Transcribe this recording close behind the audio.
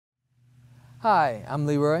Hi, I'm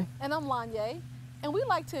Leroy. And I'm Lun-Ya, and we'd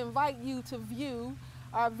like to invite you to view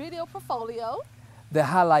our video portfolio that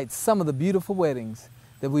highlights some of the beautiful weddings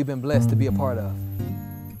that we've been blessed to be a part of.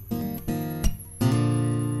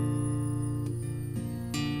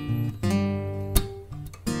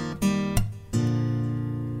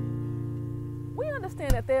 We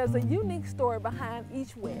understand that there's a unique story behind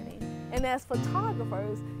each wedding, and as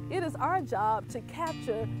photographers, it is our job to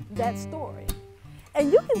capture that story. And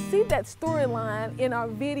you can see that storyline in our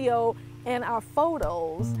video and our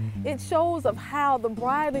photos. It shows of how the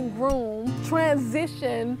bride and groom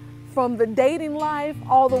transition from the dating life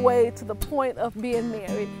all the way to the point of being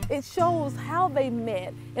married. It shows how they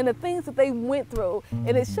met and the things that they went through.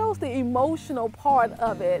 And it shows the emotional part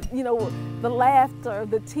of it, you know, the laughter,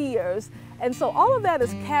 the tears. And so all of that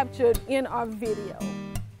is captured in our video.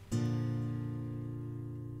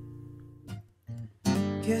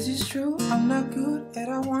 Guess it's true, I'm not good at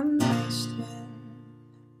a one-night stand,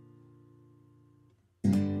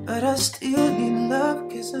 but I still need love,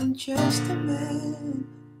 cause I'm just a man.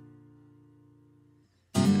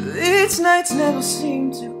 These nights never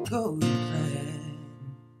seem to go to plan.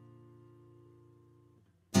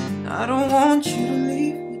 I don't want you to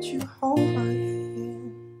leave, would you hold my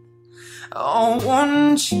hand? I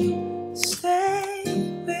want you to stay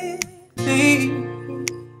with me,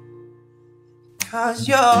 cause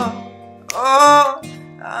you're all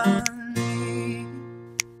I need.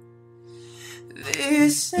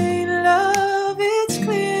 This ain't love, it's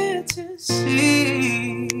clear to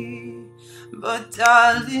see, but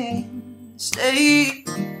darling, stay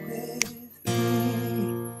with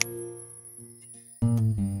me.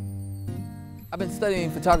 I've been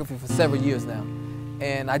studying photography for several years now,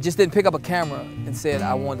 and I just didn't pick up a camera and said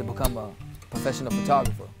I wanted to become a professional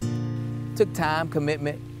photographer. It took time,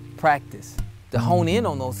 commitment, practice to hone in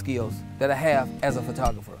on those skills that I have as a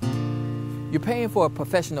photographer. You're paying for a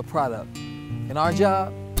professional product, and our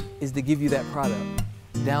job is to give you that product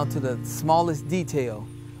down to the smallest detail.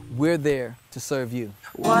 We're there to serve you.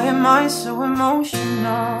 Why am I so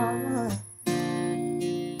emotional?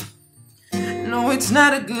 No, it's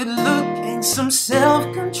not a good look, and some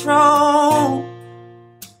self-control.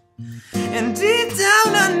 And deep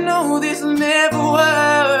down I know this will never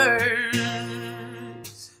work.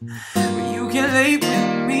 You can lay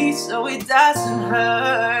with me so it doesn't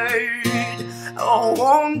hurt. Oh,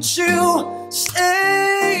 won't you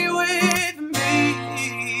stay with me,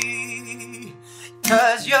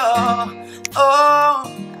 cause you're all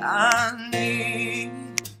I need.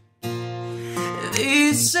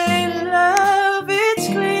 This ain't love, it's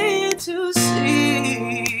clear to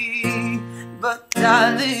see, but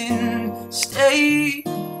darling, stay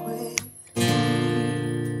with me.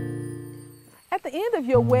 At the end of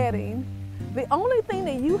your wedding, the only thing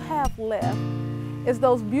that you have left is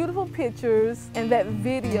those beautiful pictures and that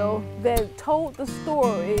video that told the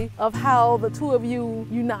story of how the two of you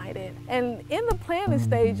united. And in the planning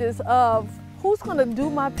stages of who's gonna do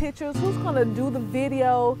my pictures, who's gonna do the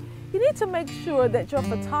video, you need to make sure that your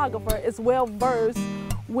photographer is well versed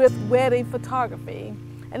with wedding photography.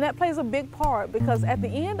 And that plays a big part, because at the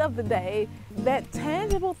end of the day, that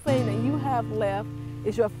tangible thing that you have left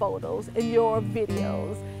is your photos and your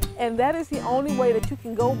videos. And that is the only way that you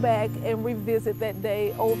can go back and revisit that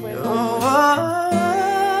day over and over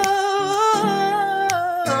again.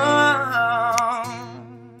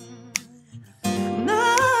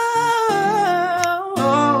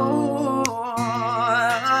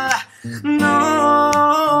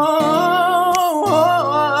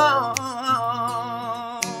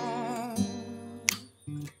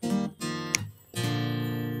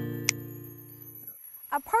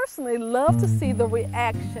 I personally love to see the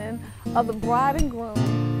reaction of the bride and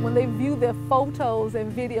groom when they view their photos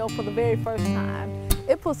and video for the very first time.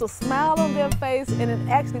 It puts a smile on their face, and it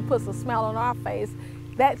actually puts a smile on our face.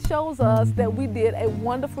 That shows us that we did a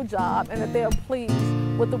wonderful job and that they are pleased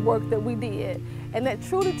with the work that we did. And that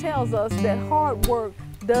truly tells us that hard work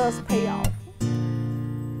does pay off.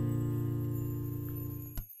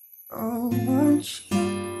 Oh, won't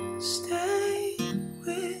you stay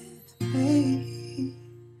with me,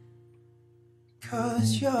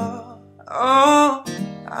 cause you're all